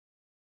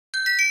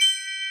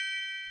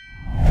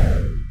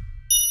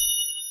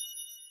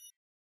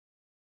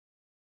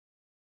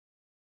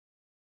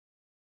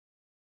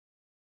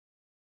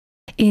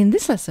In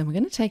this lesson, we're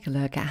going to take a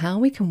look at how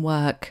we can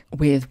work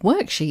with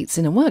worksheets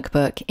in a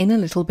workbook in a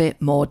little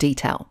bit more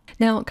detail.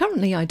 Now,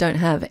 currently I don't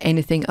have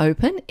anything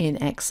open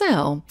in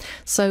Excel,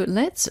 so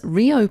let's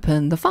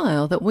reopen the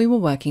file that we were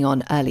working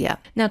on earlier.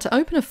 Now, to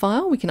open a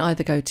file, we can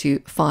either go to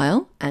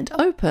File and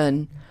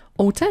Open.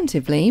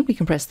 Alternatively, we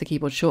can press the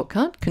keyboard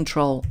shortcut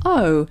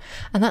Control-O,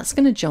 and that's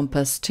going to jump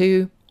us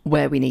to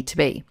where we need to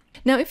be.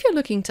 Now, if you're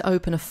looking to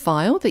open a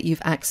file that you've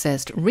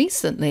accessed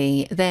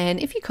recently, then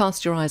if you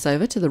cast your eyes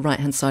over to the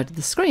right-hand side of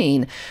the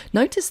screen,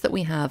 notice that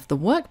we have the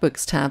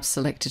Workbooks tab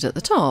selected at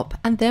the top,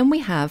 and then we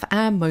have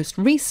our most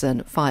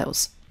recent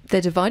files. They're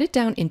divided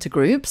down into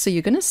groups, so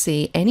you're going to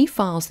see any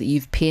files that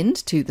you've pinned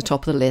to the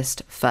top of the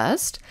list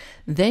first.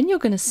 Then you're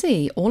going to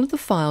see all of the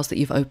files that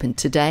you've opened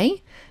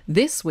today,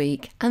 this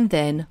week, and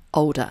then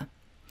older.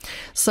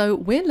 So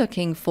we're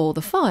looking for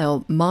the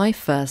file My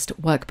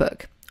First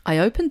Workbook. I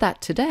opened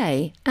that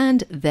today,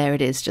 and there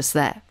it is just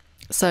there.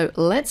 So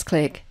let's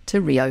click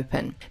to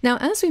reopen. Now,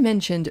 as we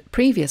mentioned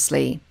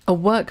previously, a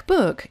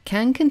workbook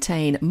can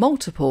contain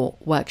multiple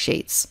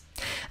worksheets.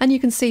 And you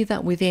can see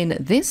that within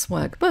this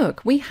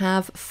workbook, we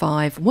have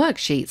 5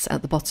 worksheets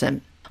at the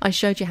bottom. I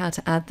showed you how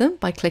to add them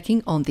by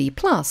clicking on the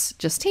plus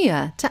just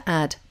here to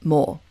add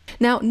more.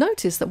 Now,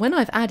 notice that when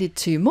I've added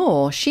 2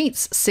 more,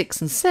 sheets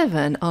 6 and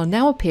 7 are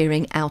now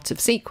appearing out of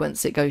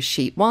sequence. It goes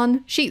sheet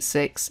 1, sheet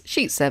 6,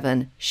 sheet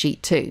 7,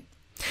 sheet 2.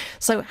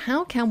 So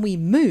how can we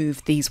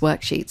move these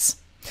worksheets?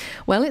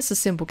 Well, it's a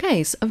simple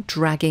case of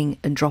dragging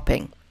and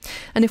dropping.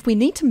 And if we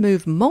need to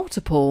move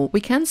multiple,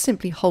 we can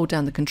simply hold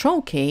down the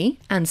Control key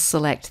and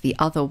select the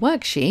other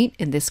worksheet,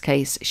 in this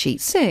case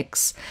sheet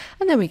 6,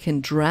 and then we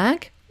can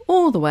drag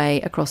all the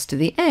way across to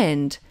the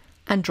end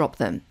and drop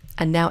them.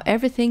 And now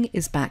everything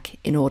is back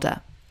in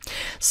order.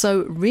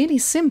 So really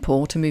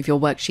simple to move your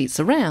worksheets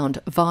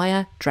around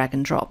via drag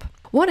and drop.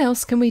 What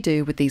else can we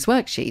do with these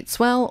worksheets?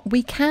 Well,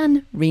 we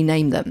can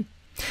rename them.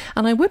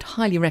 And I would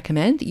highly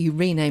recommend that you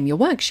rename your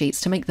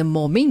worksheets to make them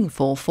more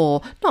meaningful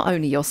for not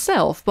only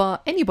yourself,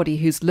 but anybody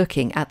who's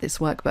looking at this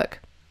workbook.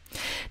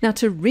 Now,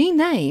 to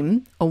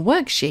rename a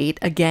worksheet,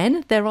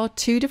 again, there are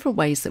 2 different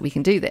ways that we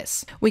can do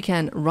this. We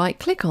can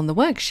right-click on the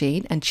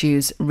worksheet and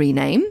choose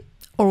Rename,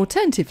 or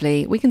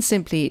alternatively, we can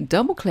simply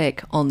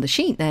double-click on the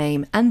sheet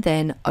name and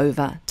then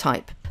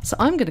over-type. So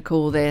I'm going to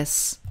call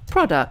this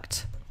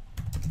Product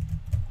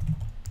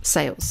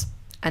Sales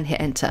and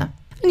hit Enter.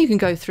 And you can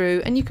go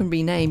through and you can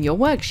rename your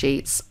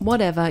worksheets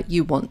whatever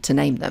you want to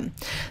name them.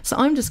 So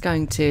I'm just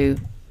going to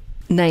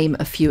name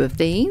a few of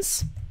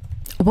these.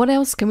 What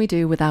else can we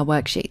do with our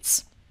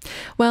worksheets?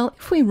 Well,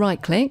 if we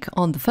right-click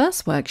on the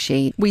first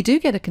worksheet, we do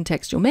get a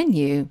contextual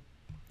menu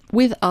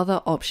with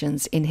other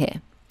options in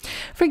here.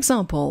 For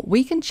example,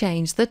 we can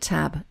change the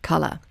tab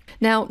color.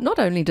 Now, not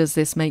only does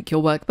this make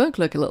your workbook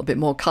look a little bit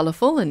more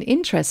colorful and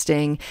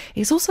interesting,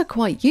 it's also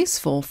quite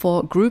useful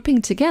for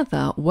grouping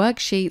together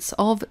worksheets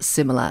of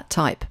similar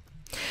type.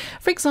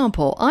 For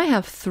example, I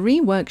have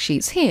 3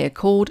 worksheets here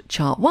called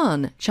Chart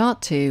 1,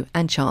 Chart 2,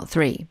 and Chart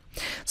 3.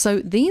 So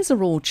these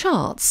are all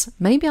charts.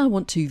 Maybe I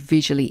want to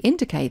visually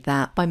indicate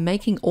that by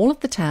making all of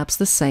the tabs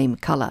the same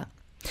color.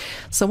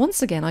 So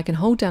once again, I can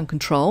hold down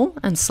Control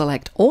and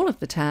select all of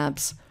the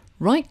tabs,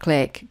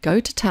 right-click, go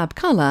to tab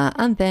color,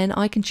 and then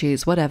I can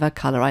choose whatever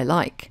color I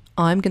like.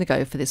 I'm going to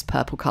go for this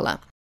purple color.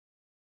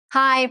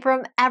 Hi,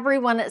 from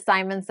everyone at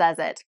Simon Says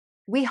It.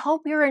 We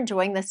hope you're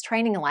enjoying this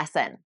training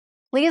lesson.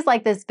 Please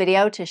like this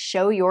video to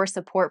show your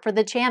support for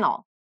the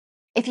channel.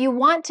 If you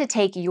want to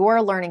take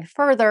your learning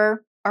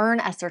further, earn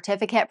a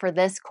certificate for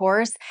this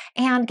course,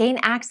 and gain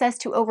access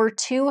to over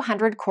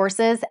 200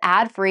 courses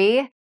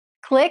ad-free,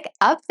 click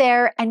up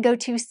there and go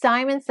to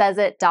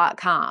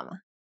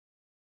simonsaysit.com.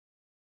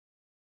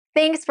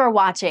 Thanks for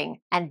watching,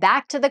 and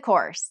back to the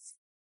course.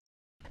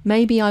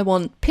 Maybe I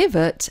want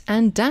pivot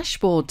and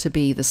dashboard to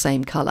be the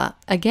same color.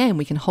 Again,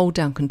 we can hold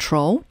down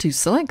Control to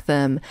select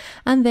them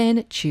and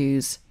then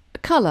choose a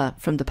color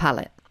from the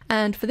palette.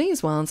 And for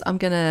these ones, I'm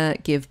going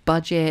to give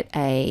budget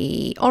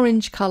a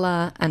orange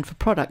color, and for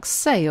product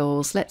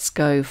sales, let's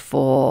go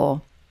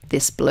for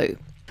this blue.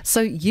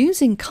 So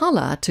using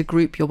color to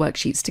group your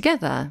worksheets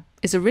together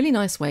is a really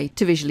nice way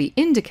to visually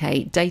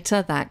indicate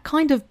data that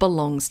kind of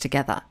belongs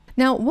together.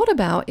 Now, what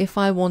about if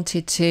I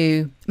wanted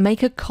to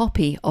make a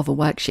copy of a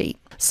worksheet?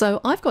 So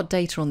I've got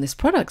data on this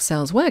product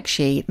sales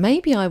worksheet.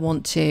 Maybe I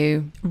want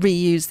to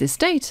reuse this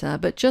data,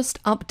 but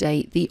just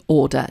update the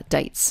order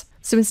dates.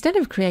 So instead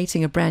of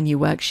creating a brand new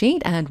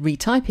worksheet and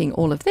retyping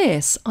all of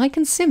this, I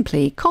can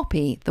simply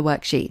copy the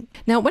worksheet.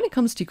 Now, when it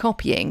comes to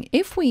copying,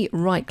 if we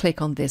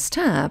right-click on this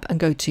tab and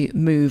go to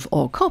Move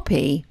or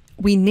Copy,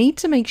 we need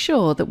to make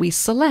sure that we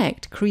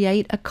select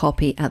Create a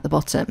Copy at the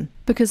bottom,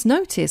 because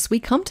notice we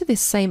come to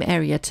this same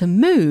area to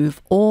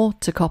move or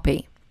to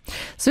copy.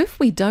 So if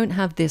we don't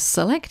have this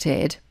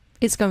selected,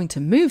 it's going to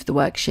move the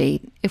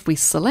worksheet. If we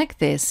select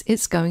this,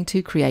 it's going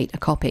to create a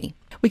copy.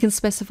 We can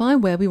specify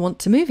where we want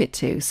to move it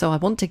to. So I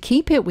want to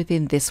keep it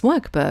within this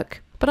workbook,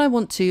 but I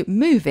want to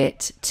move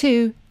it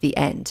to the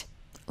end.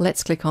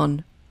 Let's click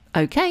on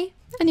OK,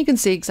 And you can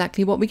see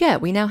exactly what we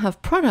get. We now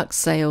have product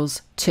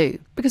sales 2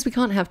 because we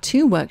can't have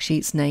 2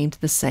 worksheets named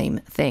the same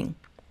thing.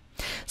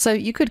 So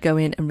you could go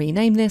in and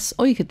rename this,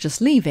 or you could just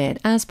leave it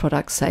as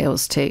product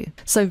sales 2.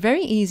 So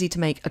very easy to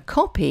make a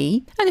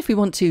copy. And if we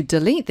want to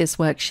delete this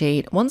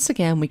worksheet, once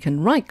again, we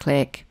can right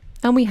click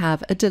and we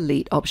have a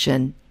delete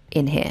option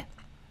in here.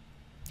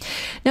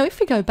 Now, if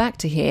we go back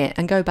to here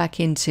and go back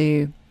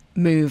into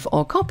move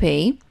or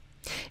copy,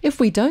 if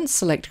we don't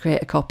select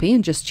create a copy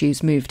and just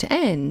choose move to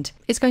end,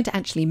 it's going to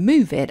actually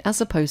move it as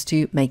opposed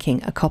to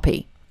making a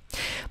copy.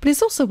 But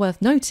it's also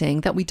worth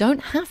noting that we don't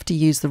have to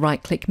use the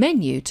right click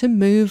menu to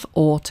move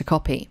or to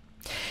copy.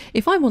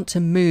 If I want to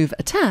move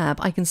a tab,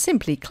 I can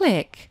simply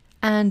click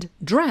and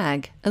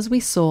drag, as we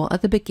saw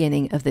at the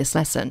beginning of this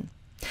lesson.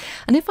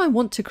 And if I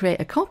want to create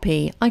a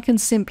copy, I can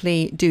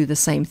simply do the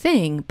same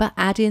thing, but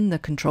add in the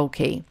control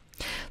key.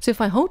 So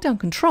if I hold down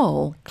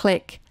control,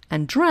 click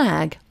and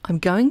drag, I'm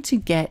going to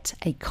get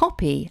a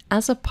copy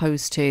as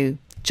opposed to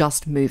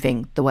just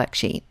moving the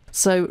worksheet.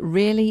 So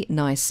really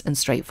nice and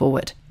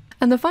straightforward.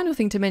 And the final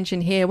thing to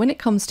mention here, when it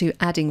comes to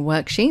adding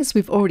worksheets,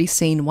 we've already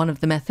seen one of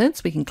the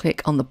methods. We can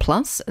click on the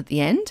plus at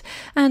the end,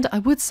 and I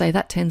would say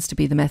that tends to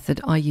be the method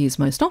I use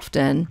most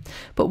often.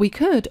 But we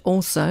could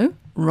also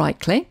right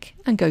click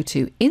and go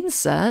to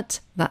insert.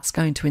 That's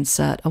going to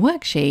insert a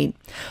worksheet.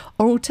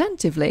 Or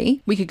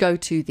alternatively, we could go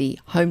to the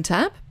home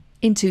tab,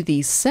 into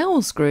the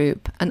cells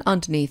group, and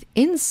underneath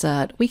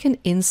insert, we can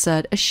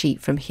insert a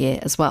sheet from here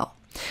as well.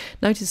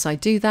 Notice I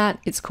do that,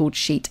 it's called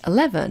sheet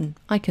 11.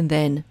 I can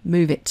then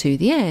move it to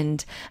the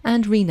end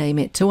and rename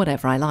it to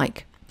whatever I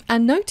like.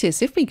 And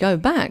notice if we go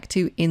back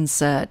to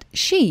insert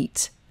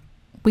sheet,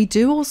 we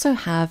do also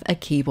have a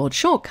keyboard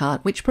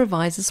shortcut which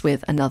provides us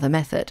with another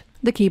method.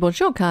 The keyboard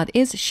shortcut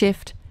is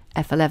Shift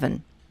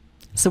F11.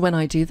 So when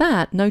I do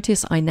that,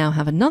 notice I now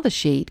have another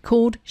sheet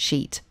called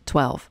sheet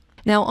 12.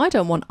 Now I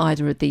don't want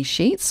either of these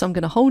sheets, so I'm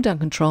going to hold down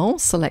Control,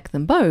 select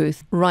them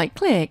both, right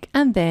click,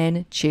 and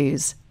then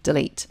choose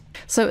delete.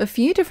 So a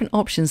few different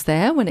options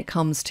there when it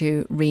comes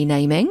to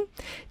renaming,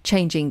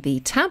 changing the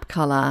tab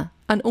color,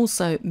 and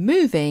also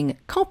moving,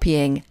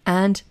 copying,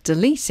 and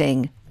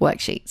deleting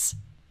worksheets.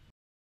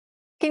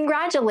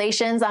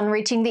 Congratulations on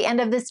reaching the end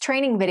of this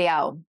training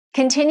video.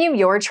 Continue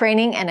your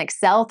training in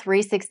Excel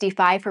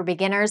 365 for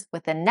beginners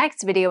with the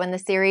next video in the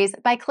series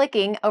by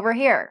clicking over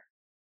here.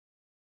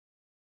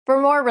 For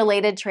more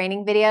related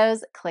training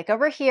videos, click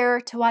over here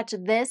to watch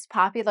this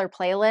popular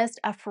playlist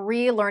of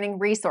free learning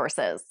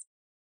resources.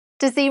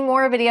 To see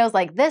more videos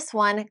like this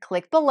one,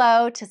 click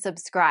below to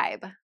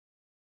subscribe.